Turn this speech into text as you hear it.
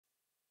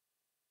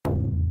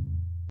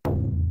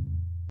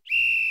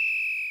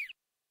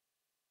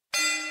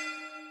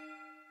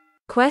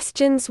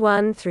Questions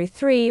 1 through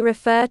 3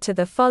 refer to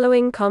the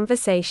following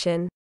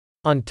conversation.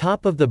 On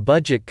top of the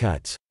budget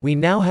cuts, we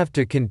now have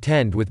to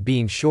contend with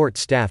being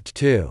short-staffed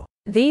too.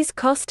 These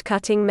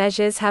cost-cutting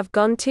measures have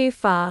gone too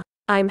far.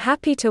 I'm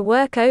happy to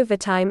work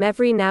overtime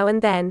every now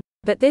and then,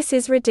 but this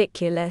is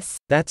ridiculous.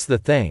 That's the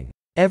thing.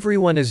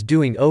 Everyone is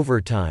doing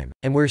overtime,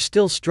 and we're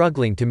still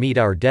struggling to meet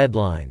our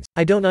deadlines.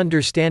 I don't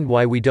understand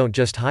why we don't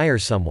just hire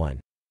someone.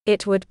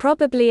 It would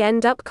probably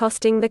end up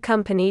costing the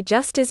company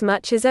just as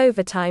much as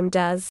overtime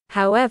does.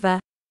 However,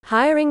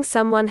 hiring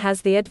someone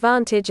has the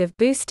advantage of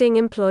boosting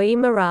employee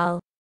morale.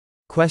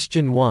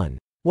 Question 1.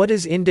 What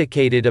is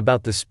indicated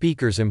about the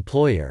speaker's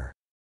employer?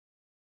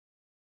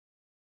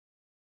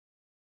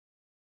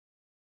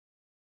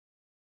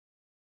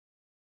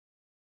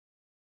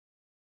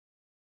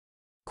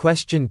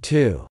 Question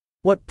 2.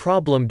 What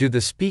problem do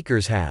the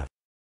speakers have?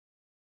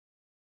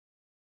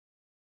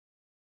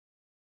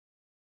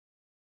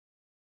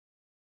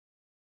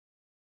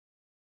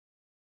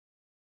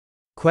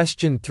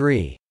 Question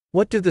 3.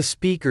 What do the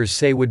speakers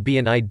say would be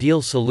an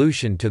ideal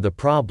solution to the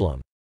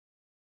problem?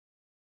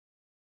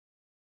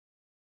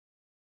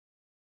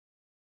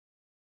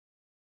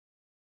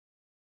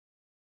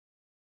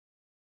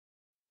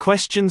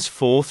 Questions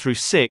 4 through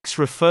 6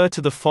 refer to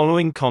the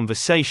following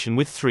conversation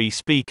with 3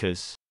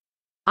 speakers.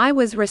 I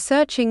was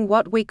researching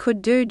what we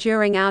could do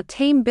during our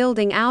team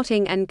building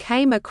outing and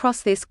came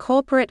across this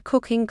corporate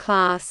cooking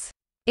class.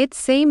 It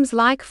seems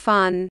like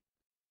fun.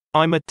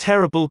 I'm a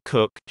terrible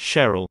cook,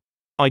 Cheryl.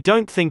 I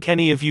don't think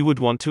any of you would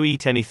want to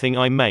eat anything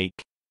I make.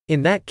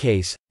 In that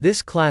case,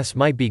 this class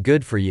might be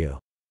good for you.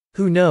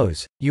 Who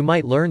knows, you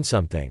might learn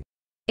something.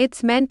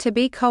 It's meant to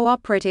be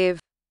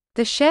cooperative.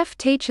 The chef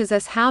teaches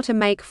us how to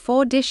make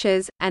 4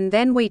 dishes, and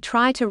then we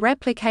try to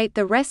replicate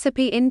the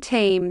recipe in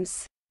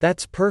teams.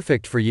 That's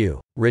perfect for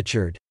you,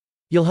 Richard.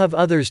 You'll have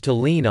others to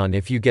lean on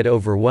if you get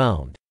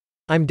overwhelmed.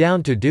 I'm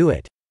down to do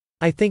it.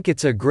 I think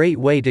it's a great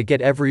way to get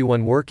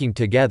everyone working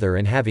together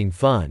and having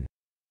fun.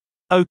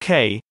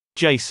 Okay,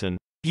 Jason.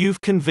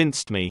 You've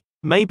convinced me.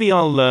 Maybe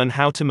I'll learn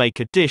how to make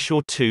a dish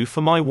or 2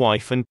 for my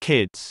wife and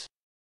kids.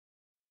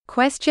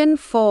 Question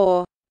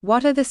 4.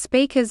 What are the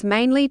speakers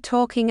mainly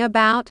talking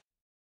about?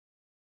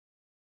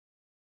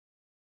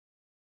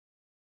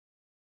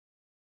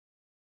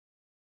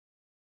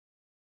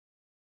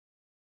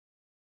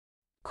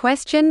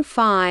 Question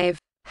 5.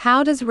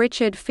 How does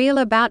Richard feel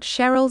about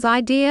Cheryl's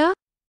idea?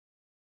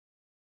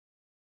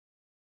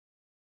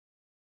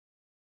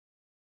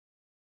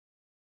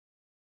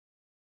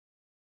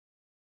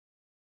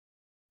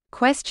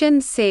 Question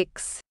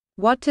 6.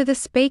 What do the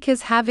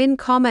speakers have in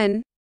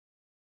common?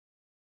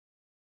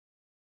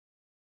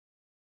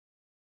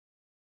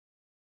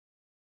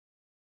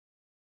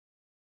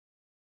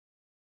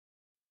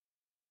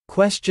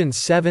 Questions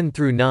 7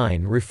 through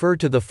 9 refer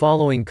to the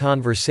following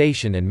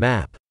conversation and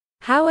map.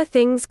 How are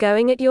things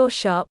going at your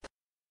shop?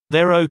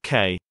 They're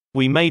okay.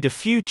 We made a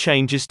few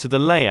changes to the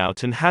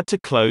layout and had to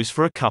close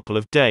for a couple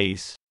of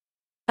days.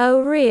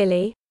 Oh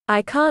really?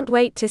 I can't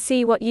wait to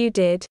see what you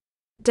did.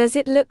 Does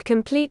it look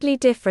completely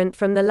different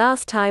from the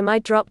last time I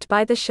dropped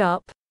by the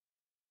shop?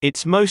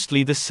 It's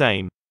mostly the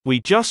same.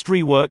 We just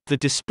reworked the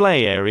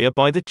display area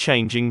by the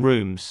changing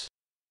rooms.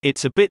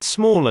 It's a bit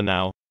smaller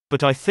now,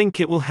 but I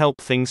think it will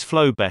help things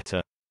flow better.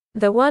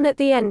 The one at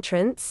the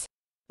entrance?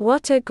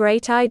 What a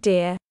great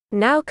idea.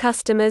 Now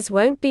customers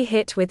won't be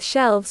hit with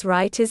shelves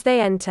right as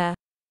they enter.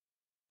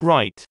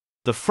 Right.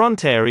 The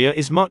front area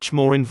is much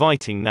more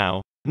inviting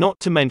now, not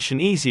to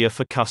mention easier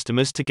for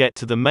customers to get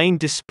to the main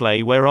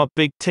display where our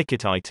big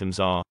ticket items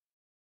are.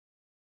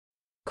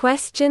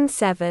 Question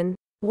 7.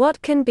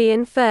 What can be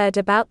inferred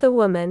about the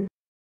woman?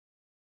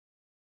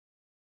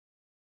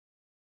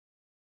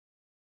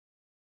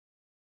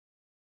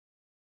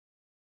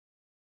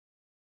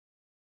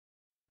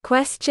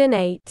 Question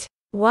 8.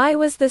 Why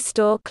was the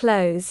store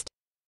closed?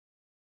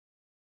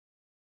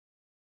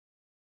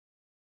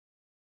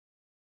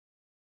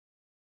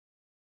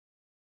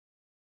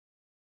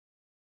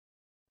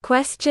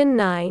 Question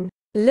 9.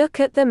 Look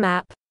at the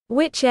map.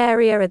 Which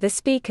area are the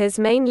speakers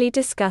mainly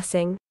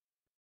discussing?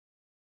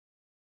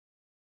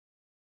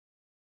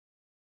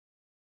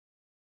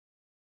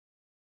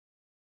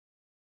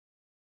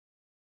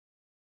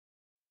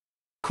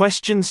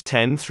 Questions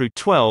 10 through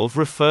 12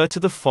 refer to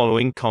the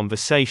following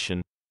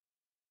conversation.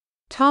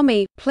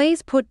 Tommy,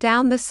 please put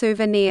down the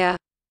souvenir.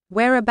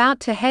 We're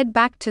about to head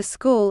back to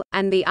school,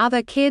 and the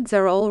other kids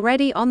are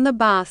already on the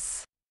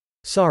bus.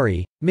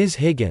 Sorry, Ms.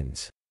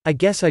 Higgins. I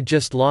guess I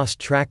just lost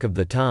track of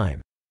the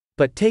time.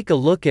 But take a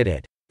look at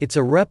it. It's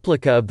a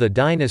replica of the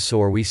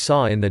dinosaur we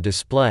saw in the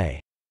display.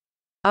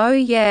 Oh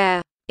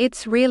yeah,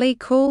 it's really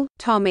cool,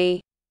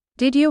 Tommy.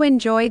 Did you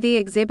enjoy the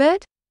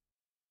exhibit?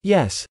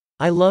 Yes,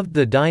 I loved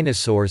the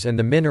dinosaurs and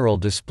the mineral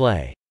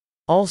display.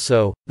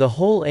 Also, the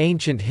whole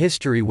ancient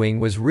history wing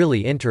was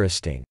really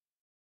interesting.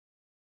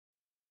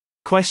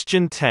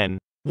 Question 10.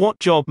 What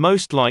job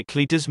most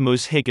likely does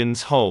Ms.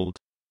 Higgins hold?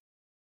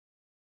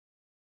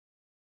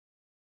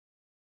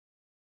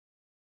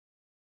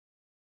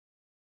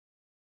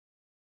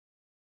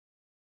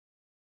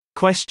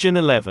 Question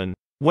 11.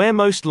 Where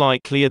most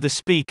likely are the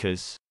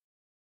speakers?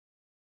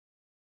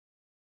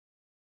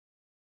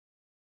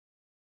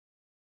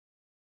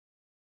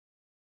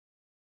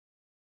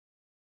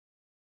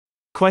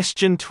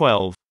 Question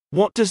 12.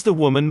 What does the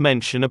woman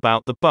mention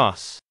about the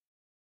bus?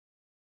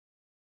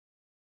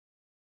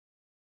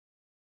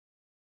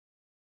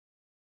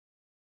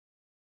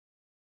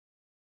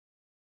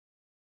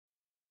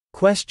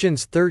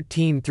 Questions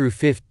 13 through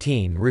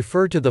 15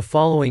 refer to the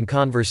following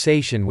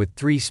conversation with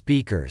three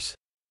speakers.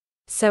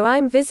 So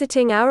I'm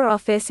visiting our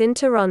office in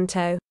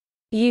Toronto.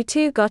 You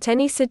two got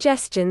any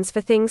suggestions for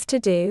things to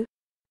do?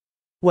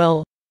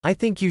 Well, I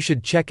think you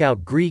should check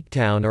out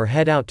Greektown or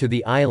head out to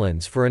the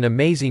islands for an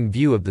amazing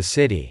view of the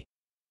city.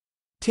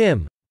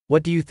 Tim,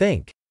 what do you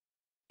think?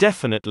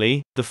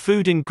 Definitely, the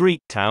food in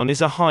Greektown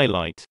is a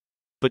highlight.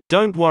 But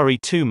don't worry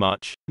too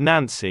much,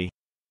 Nancy.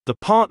 The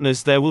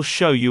partners there will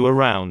show you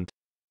around.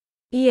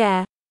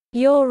 Yeah,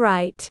 you're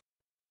right.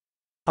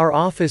 Our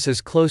office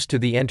is close to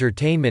the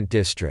entertainment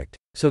district,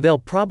 so they'll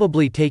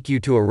probably take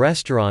you to a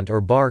restaurant or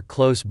bar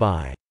close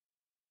by.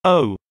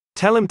 Oh,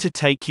 tell him to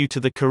take you to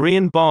the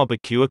Korean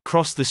barbecue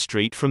across the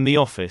street from the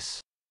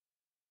office.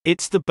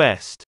 It's the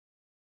best.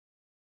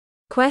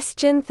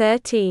 Question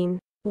 13.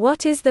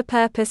 What is the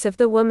purpose of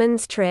the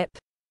woman's trip?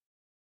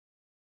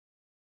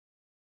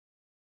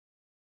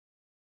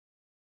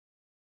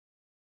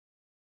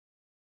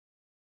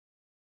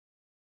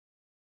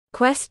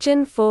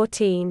 Question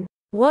 14.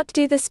 What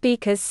do the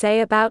speakers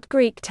say about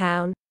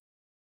Greektown?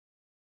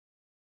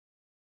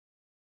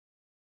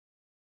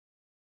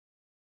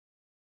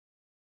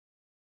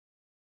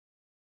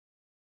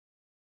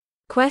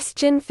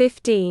 Question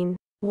 15.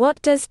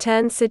 What does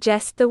Turn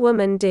suggest the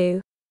woman do?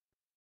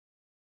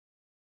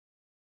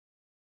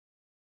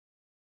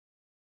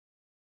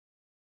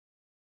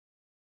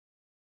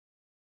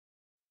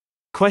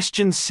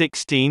 Questions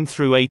 16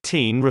 through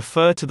 18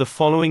 refer to the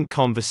following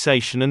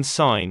conversation and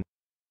sign.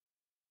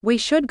 We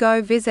should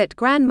go visit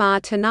Grandma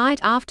tonight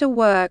after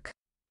work.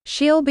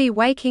 She'll be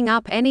waking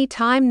up any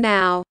time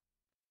now.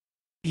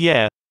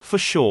 Yeah, for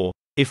sure.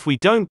 If we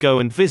don't go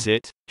and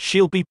visit,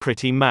 she'll be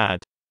pretty mad.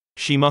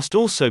 She must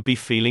also be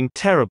feeling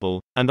terrible,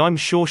 and I'm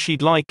sure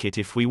she'd like it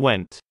if we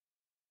went.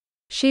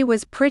 She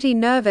was pretty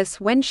nervous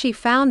when she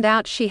found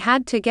out she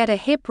had to get a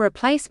hip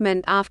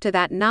replacement after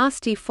that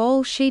nasty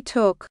fall she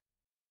took.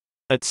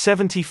 At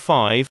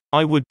 75,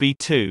 I would be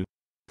too.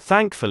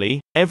 Thankfully,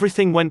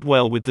 everything went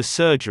well with the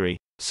surgery,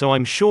 so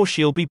I'm sure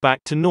she'll be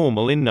back to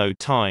normal in no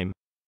time.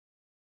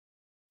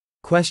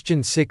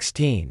 Question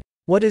 16.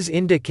 What is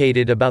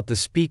indicated about the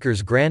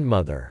speaker's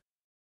grandmother?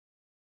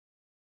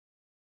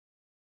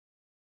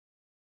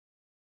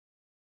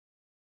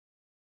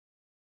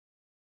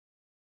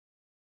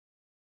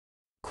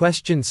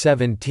 Question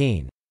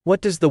 17.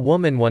 What does the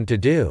woman want to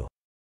do?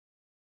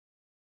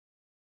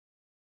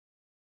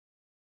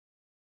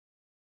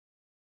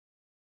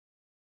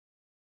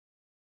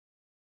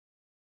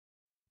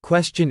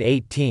 Question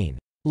 18.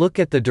 Look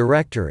at the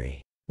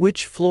directory.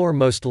 Which floor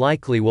most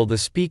likely will the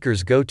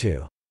speakers go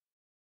to?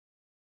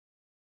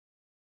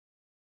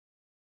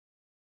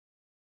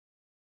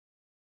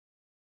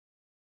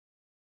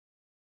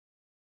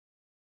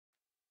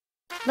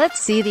 Let's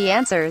see the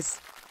answers.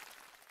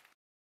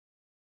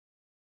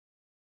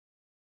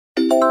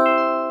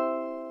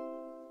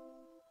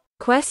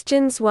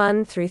 Questions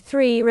 1 through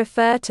 3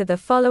 refer to the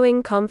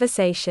following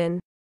conversation.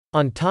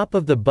 On top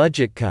of the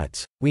budget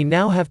cuts, we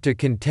now have to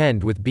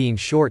contend with being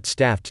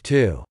short-staffed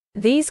too.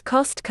 These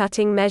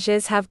cost-cutting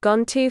measures have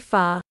gone too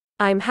far.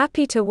 I'm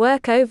happy to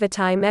work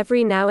overtime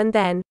every now and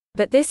then,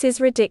 but this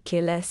is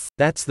ridiculous.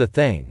 That's the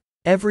thing.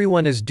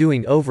 Everyone is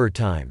doing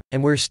overtime,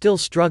 and we're still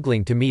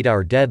struggling to meet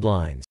our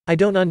deadlines. I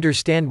don't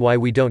understand why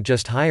we don't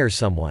just hire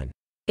someone.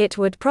 It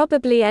would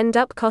probably end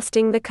up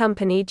costing the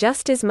company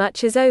just as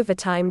much as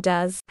overtime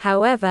does.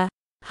 However,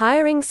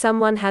 hiring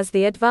someone has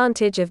the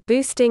advantage of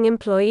boosting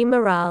employee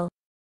morale.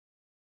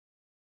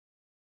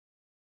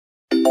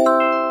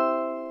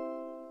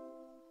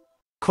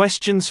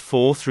 Questions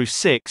 4 through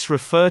 6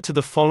 refer to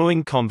the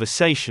following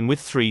conversation with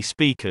three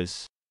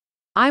speakers.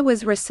 I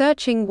was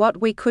researching what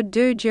we could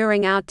do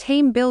during our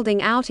team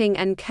building outing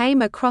and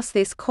came across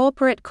this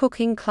corporate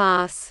cooking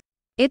class.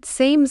 It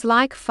seems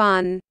like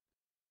fun.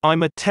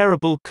 I'm a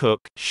terrible cook,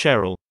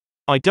 Cheryl.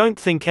 I don't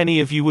think any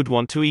of you would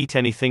want to eat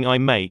anything I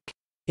make.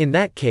 In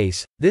that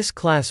case, this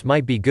class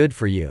might be good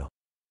for you.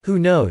 Who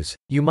knows,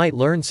 you might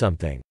learn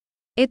something.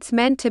 It's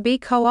meant to be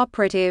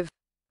cooperative.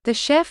 The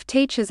chef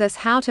teaches us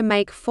how to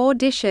make 4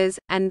 dishes,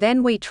 and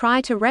then we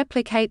try to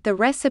replicate the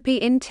recipe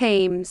in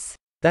teams.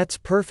 That's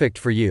perfect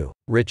for you,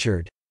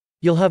 Richard.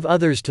 You'll have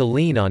others to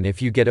lean on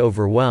if you get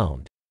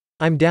overwhelmed.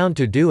 I'm down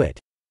to do it.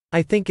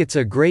 I think it's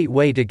a great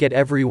way to get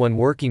everyone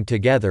working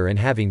together and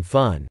having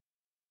fun.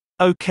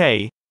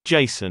 Okay,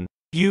 Jason.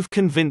 You've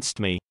convinced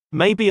me.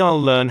 Maybe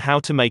I'll learn how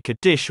to make a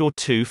dish or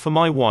two for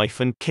my wife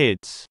and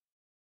kids.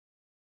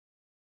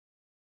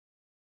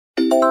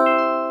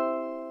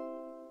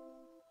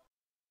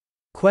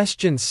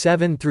 Questions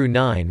 7 through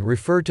 9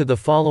 refer to the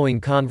following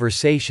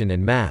conversation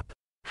and map.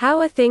 How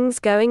are things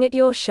going at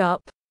your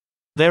shop?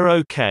 They're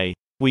okay.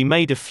 We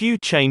made a few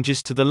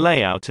changes to the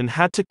layout and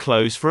had to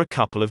close for a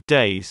couple of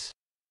days.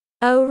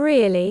 Oh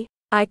really?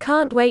 I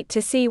can't wait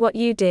to see what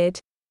you did.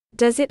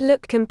 Does it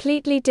look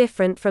completely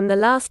different from the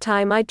last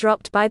time I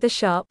dropped by the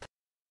shop?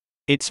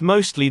 It's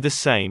mostly the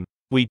same.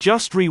 We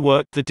just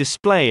reworked the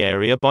display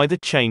area by the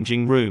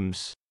changing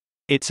rooms.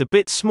 It's a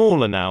bit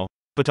smaller now,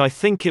 but I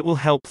think it will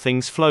help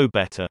things flow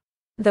better.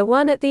 The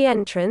one at the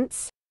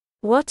entrance?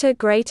 What a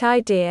great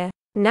idea.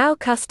 Now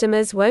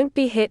customers won't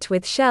be hit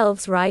with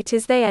shelves right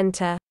as they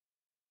enter.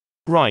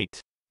 Right.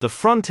 The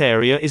front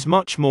area is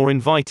much more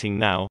inviting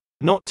now,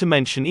 not to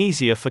mention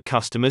easier for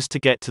customers to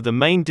get to the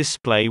main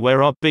display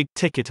where our big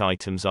ticket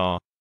items are.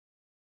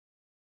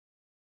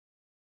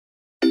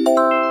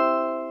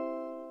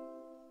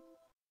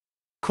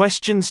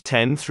 Questions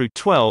 10 through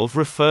 12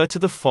 refer to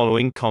the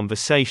following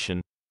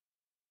conversation.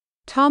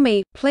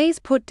 Tommy, please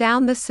put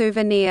down the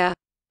souvenir.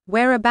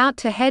 We're about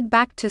to head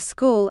back to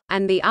school,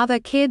 and the other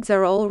kids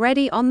are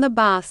already on the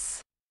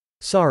bus.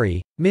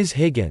 Sorry, Ms.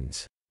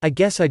 Higgins. I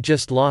guess I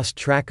just lost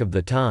track of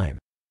the time.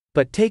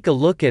 But take a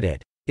look at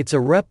it. It's a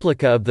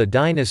replica of the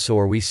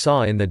dinosaur we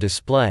saw in the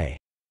display.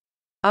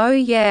 Oh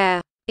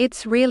yeah.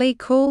 It's really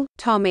cool,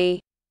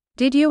 Tommy.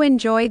 Did you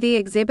enjoy the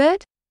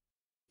exhibit?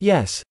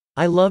 Yes,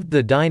 I loved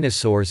the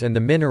dinosaurs and the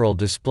mineral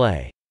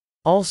display.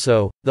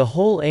 Also, the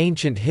whole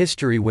ancient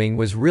history wing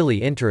was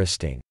really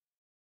interesting.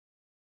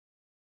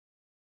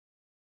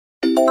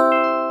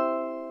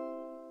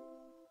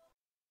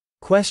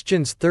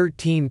 Questions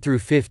 13 through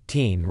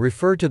 15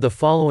 refer to the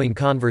following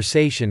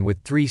conversation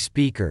with three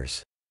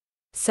speakers.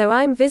 So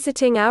I'm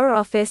visiting our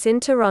office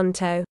in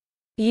Toronto.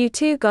 You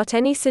two got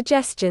any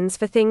suggestions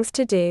for things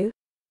to do?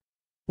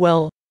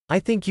 Well, I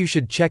think you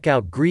should check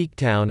out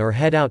Greektown or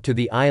head out to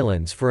the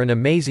islands for an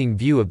amazing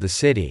view of the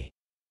city.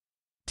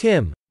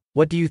 Tim,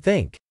 what do you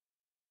think?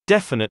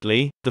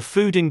 Definitely, the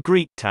food in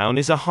Greektown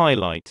is a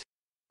highlight.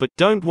 But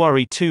don't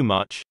worry too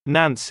much,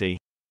 Nancy.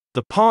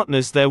 The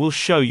partners there will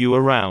show you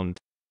around.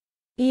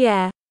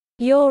 Yeah,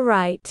 you're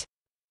right.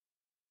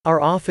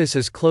 Our office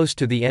is close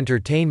to the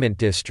entertainment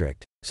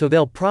district, so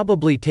they'll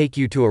probably take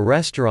you to a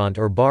restaurant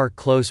or bar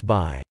close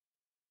by.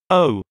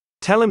 Oh,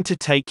 tell him to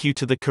take you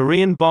to the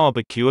Korean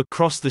barbecue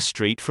across the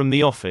street from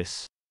the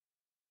office.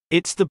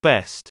 It's the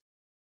best.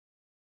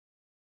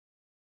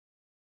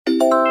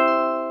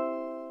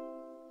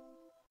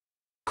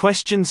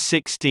 Questions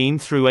 16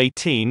 through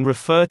 18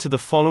 refer to the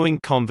following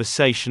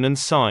conversation and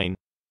sign.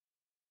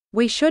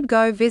 We should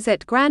go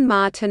visit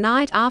Grandma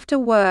tonight after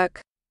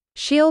work.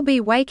 She'll be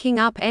waking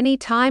up any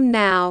time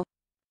now.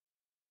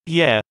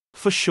 Yeah,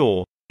 for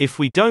sure. If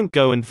we don't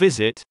go and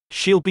visit,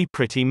 she'll be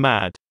pretty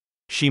mad.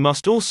 She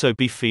must also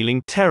be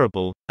feeling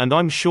terrible, and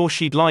I'm sure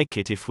she'd like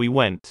it if we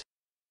went.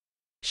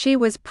 She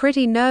was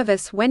pretty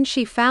nervous when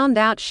she found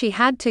out she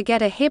had to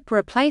get a hip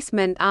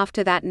replacement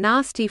after that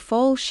nasty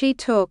fall she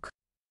took.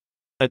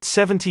 At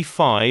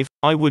 75,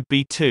 I would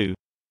be too.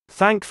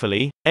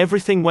 Thankfully,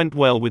 everything went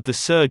well with the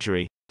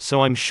surgery,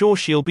 so I'm sure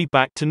she'll be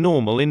back to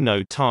normal in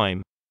no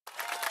time.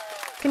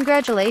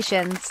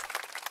 Congratulations.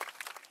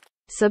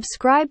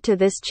 Subscribe to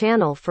this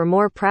channel for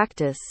more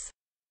practice.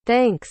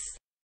 Thanks.